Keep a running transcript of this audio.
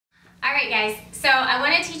Alright guys, so I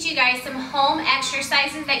want to teach you guys some home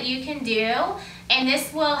exercises that you can do, and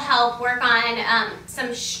this will help work on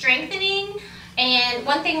some strengthening, and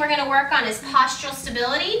one thing we're going to work on is postural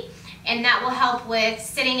stability, and that will help with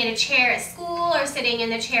sitting in a chair at school or sitting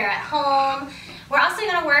in the chair at home. We're also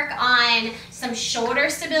going to work on some shoulder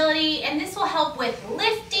stability, and this will help with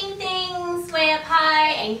lifting things way up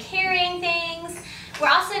high and carrying things. We're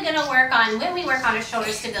also going to work on, when we work on our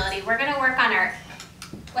shoulder stability, we're going to work on our,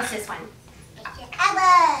 what's this one?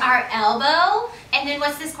 Elbow. Our elbow. And then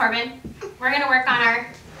what's this, Corbin? We're going to work on our,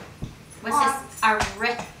 what's this? Our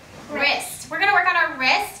wrist. We're going to work on our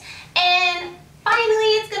wrist. And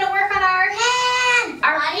finally, it's going to work on our hands.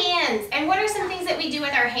 Our hands. And what are some things that we do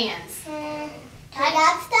with our hands? Pick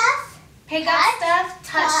up stuff. Pick up stuff.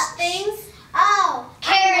 Touch things. Oh.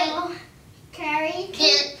 Carry.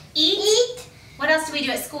 Eat. What else do we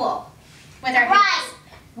do at school with our hands? Write.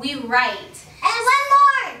 We write. And one more.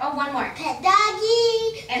 Oh, one more. Pet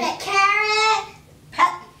doggy. And pet carrot.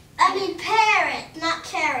 Parrot, not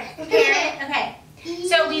carrot. Parrot. Okay.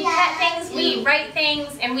 So we pet things, we write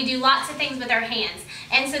things, and we do lots of things with our hands.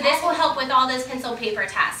 And so this will help with all those pencil paper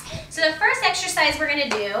tasks. So the first exercise we're going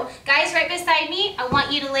to do, guys right beside me, I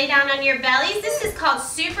want you to lay down on your bellies. This is called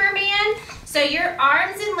Superman. So your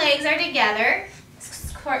arms and legs are together.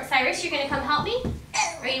 Cyrus, you're going to come help me?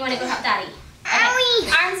 Or you want to go help Daddy?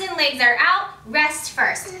 Okay. Arms and legs are out. Rest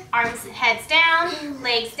first. Arms and heads down,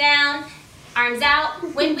 legs down, arms out.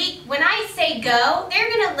 When I say go, they're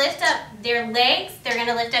going to lift up their legs, they're going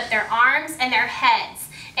to lift up their arms and their heads.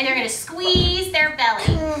 And they're going to squeeze their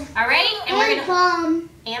belly. All right? And we're going to bum.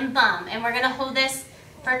 And bum. And we're going to hold this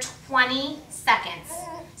for 20 seconds.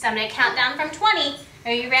 So I'm going to count down from 20.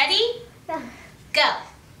 Are you ready? Go.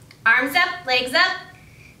 Arms up, legs up.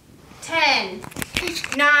 10,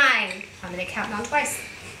 9. I'm going to count down twice.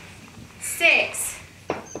 6,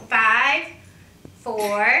 5,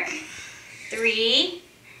 4, 3,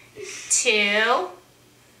 2,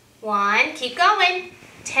 1. Keep going.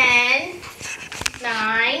 10,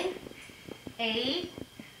 9, 8,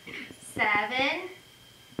 7,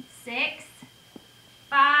 6,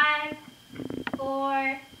 5,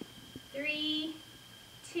 4, 3,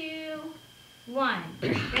 2, 1.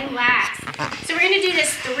 Relax. So we're going to do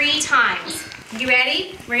this 3 times. You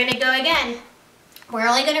ready? We're going to go again. We're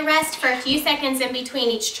only going to rest for a few seconds in between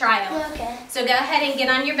each trial. Okay. So go ahead and get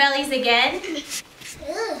on your bellies again.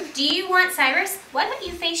 Do you want, Cyrus, why don't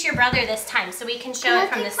you face your brother this time so we can show it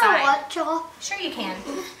from the side? Sure you can.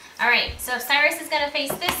 All right, so Cyrus is going to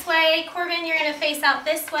face this way. Corbin, you're going to face out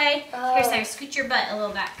this way. Here, Cyrus, scoot your butt a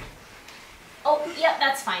little back. Oh, yep,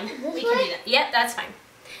 that's fine. We can do that. Yep, that's fine.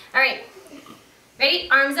 All right. Ready?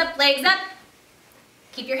 Arms up, legs up.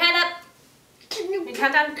 Keep your head up. And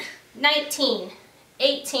count down. 19,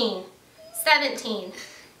 18, 17,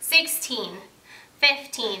 16,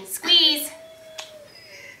 15. Squeeze.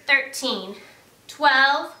 13,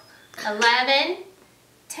 12, 11,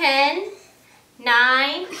 10,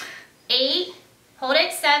 9, 8, hold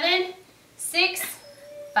it, 7, 6,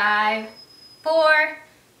 5, 4,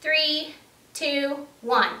 3, 2,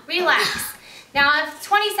 1. Relax. Now if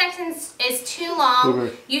 20 seconds is too long,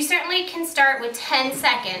 you certainly can start with 10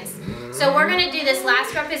 seconds. So we're going to do this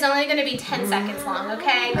last group is only going to be 10 seconds long,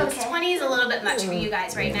 okay? Because 20 is a little bit much for you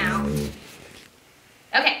guys right now.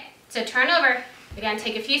 Okay, so turn over. We're going to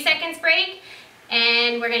take a few seconds break,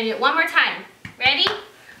 and we're going to do it one more time. Ready?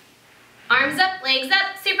 Arms up, legs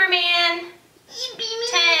up, Superman.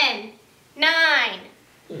 10, 9,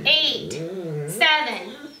 8,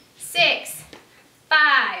 7, 6,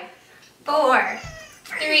 5, 4,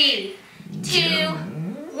 3, 2,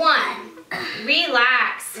 1.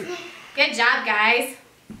 Relax. Good job, guys.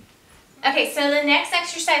 Okay, so the next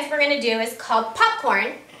exercise we're going to do is called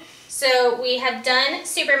popcorn. So we have done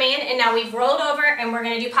Superman, and now we've rolled over, and we're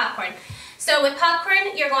going to do popcorn. So with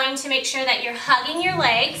popcorn, you're going to make sure that you're hugging your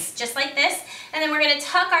legs, just like this, and then we're going to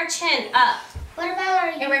tuck our chin up. What about our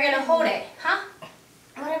And we're going to hold it. Huh?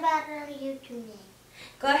 What about our YouTube?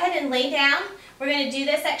 Go ahead and lay down. We're going to do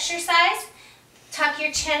this exercise. Tuck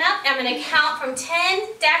your chin up. I'm going to count from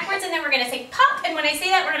 10 backwards, and then we're going to say pop, and when I say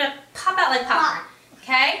that, we're going to pop out like popcorn.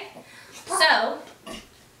 Okay? So,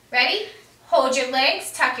 ready? Hold your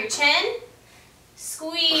legs, tuck your chin,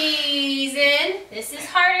 squeeze in. This is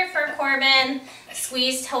harder for Corbin.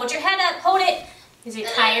 Squeeze, hold your head up, hold it. Is it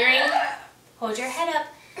tiring? Hold your head up.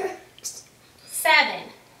 7,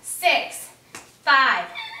 6, 5,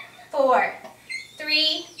 4,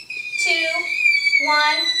 3, 2,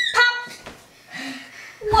 1, pop.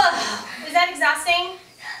 Whoa, is that exhausting?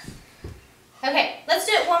 Okay, let's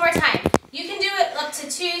do it one more time. You can do it up to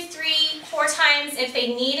 2, 3, 4 times if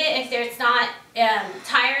they need it, if it's not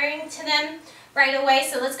tiring to them right away.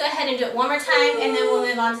 So let's go ahead and do it one more time, and then we'll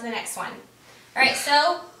move on to the next one. All right,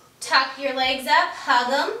 so tuck your legs up, hug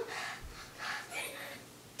them.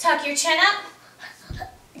 Tuck your chin up.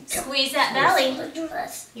 Squeeze that belly.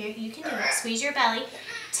 You can do it. Squeeze your belly.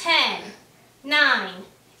 10, 9,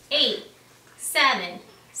 8, 7,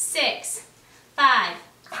 6, 5,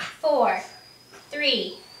 4,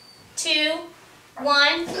 3, 2,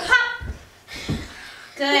 1. Hop.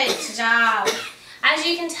 Good job. As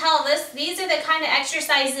you can tell, these are the kind of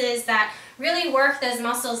exercises that really work those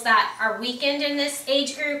muscles that are weakened in this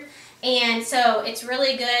age group. And so it's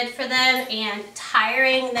really good for them and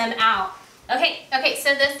tiring them out. Okay,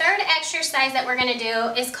 so the third exercise that we're gonna do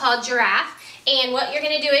is called giraffe. And what you're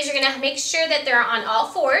gonna do is you're gonna make sure that they're on all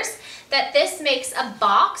fours, that this makes a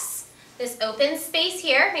box. This open space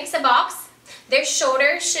here makes a box. Their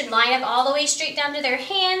shoulders should line up all the way straight down to their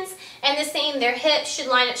hands, and the same, their hips should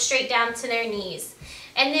line up straight down to their knees.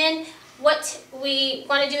 And then what we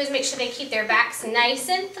wanna do is make sure they keep their backs nice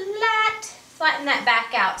and flat. Flatten that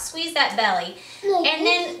back out, squeeze that belly. And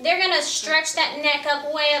then they're gonna stretch that neck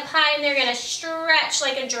up way up high, and they're gonna stretch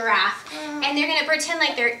like a giraffe. And they're gonna pretend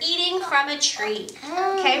like they're eating from a tree.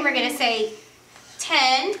 Okay, we're gonna say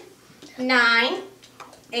 10, 9,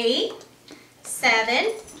 8,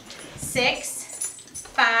 7, 6,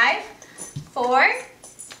 5, 4,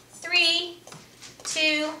 3,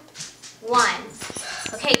 2, 1.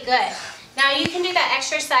 Okay, good. Now you can do that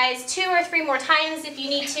exercise 2 or 3 more times if you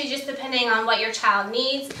need to, just depending on what your child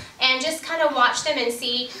needs. And just kind of watch them and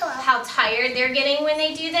see how tired they're getting when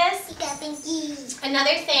they do this.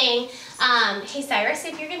 Another thing, hey Cyrus,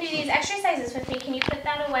 if you're going to do these exercises with me, can you put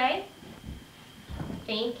that away?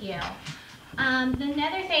 Thank you.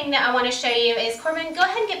 Another thing that I want to show you is, Corbin, go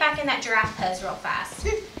ahead and get back in that giraffe pose real fast.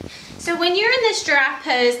 So when you're in this giraffe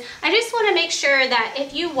pose, I just want to make sure that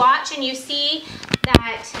if you watch and you see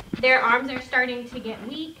that their arms are starting to get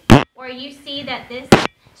weak, or you see that this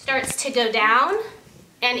starts to go down,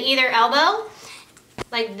 and either elbow,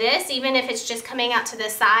 like this, even if it's just coming out to the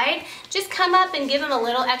side, just come up and give them a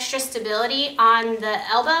little extra stability on the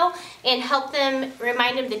elbow and help them,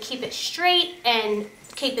 remind them to keep it straight and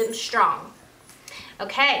keep them strong.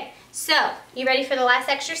 Okay, so you ready for the last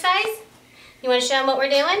exercise? You want to show them what we're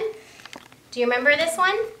doing? Do you remember this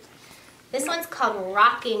one? This one's called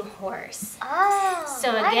rocking horse. Oh,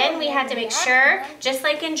 so again, we have to make sure, just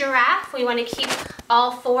like in giraffe, we want to keep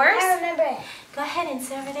all fours. I remember it. Go ahead and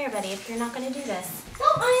sit over there, buddy, if you're not going to do this. No,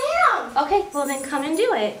 I am. Okay, well then come and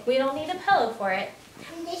do it. We don't need a pillow for it.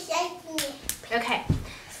 Okay,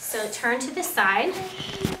 so turn to the side.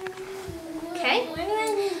 Okay,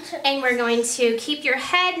 and we're going to keep your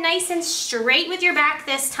head nice and straight with your back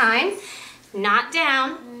this time, not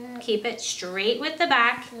down. Keep it straight with the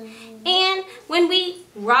back. And when we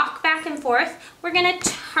rock back and forth, we're gonna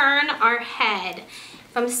turn our head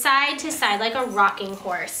from side to side like a rocking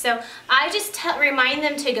horse. So I just remind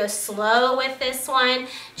them to go slow with this one,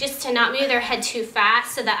 just to not move their head too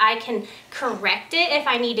fast so that I can correct it if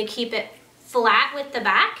I need to keep it flat with the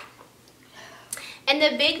back. And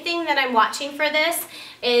the big thing that I'm watching for this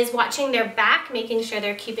is watching their back, making sure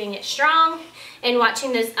they're keeping it strong, and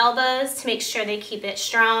watching those elbows to make sure they keep it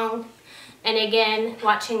strong. And again,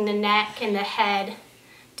 watching the neck and the head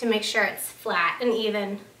to make sure it's flat and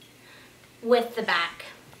even with the back.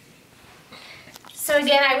 So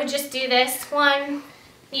again, I would just do this one.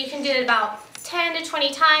 You can do it about 10 to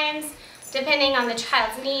 20 times, depending on the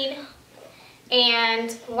child's need.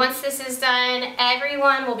 And once this is done,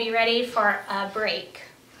 everyone will be ready for a break.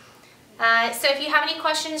 So if you have any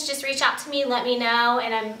questions, just reach out to me, let me know,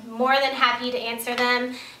 and I'm more than happy to answer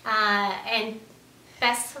them. And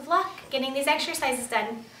best of luck getting these exercises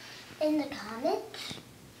done. In the comments.